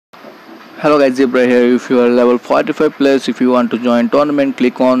Hello guys, Zebra here. If you are level 45 plus, if you want to join tournament,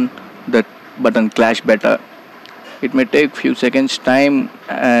 click on the button Clash Better. It may take few seconds time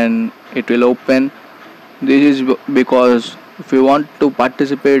and it will open. This is because if you want to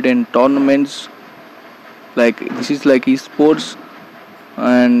participate in tournaments, like this is like esports,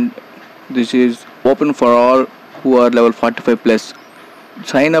 and this is open for all who are level 45 plus.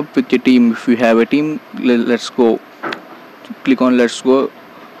 Sign up with your team. If you have a team, let's go. Click on let's go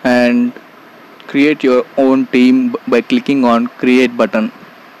and create your own team by clicking on create button.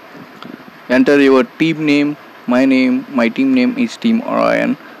 Enter your team name. My team name is Team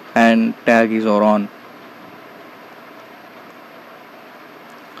Orion and tag is Oron.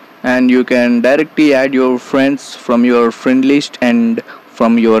 And you can directly add your friends from your friend list and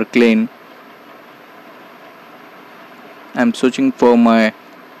from your clan. I'm searching for my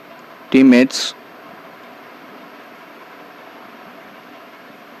teammates.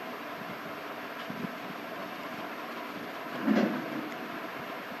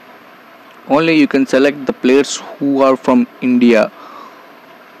 Only you can select the players who are from India.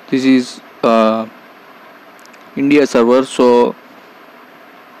 This is India server, so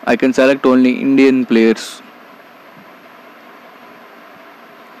I can select only Indian players.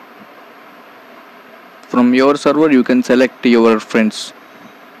 From your server you can select your friends.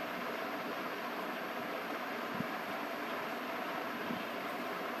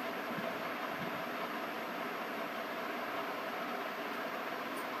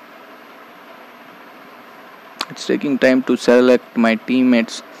 It's taking time to select my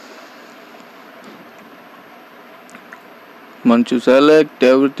teammates. Once you select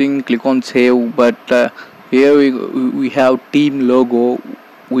everything, click on save. But here we have team logo.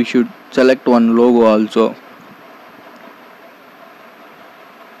 We should select one logo also.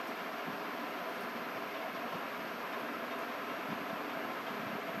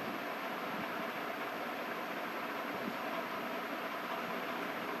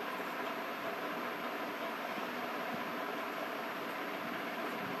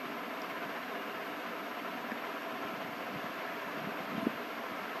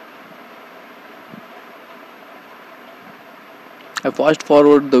 I fast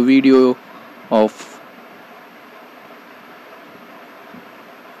forward the video of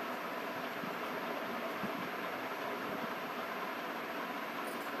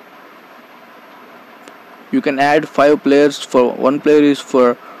you can add 5 players. For one player is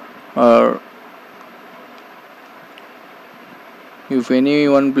for if any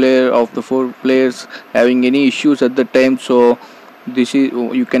one player of the 4 players having any issues at the time, so this is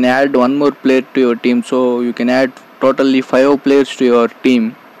you can add one more player to your team, so you can add totally 5 players to your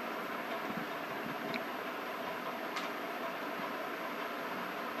team.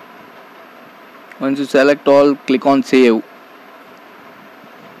 Once you select all, click on save.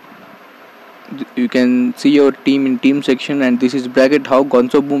 You can see your team in team section, and this is bracket how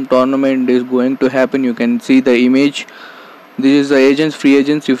Gonzo Boom tournament is going to happen. You can see the image. This is the agents, free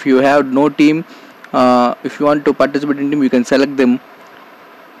agents. If you have no team, if you want to participate in team, you can select them,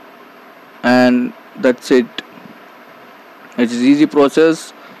 and that's it. It's an easy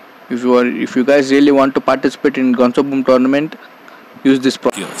process. If you guys really want to participate in Gonzo Boom tournament, use this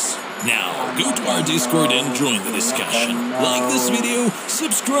process. Now, go to our Discord and join the discussion. Like this video,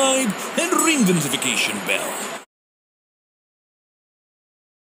 subscribe, and ring the notification bell.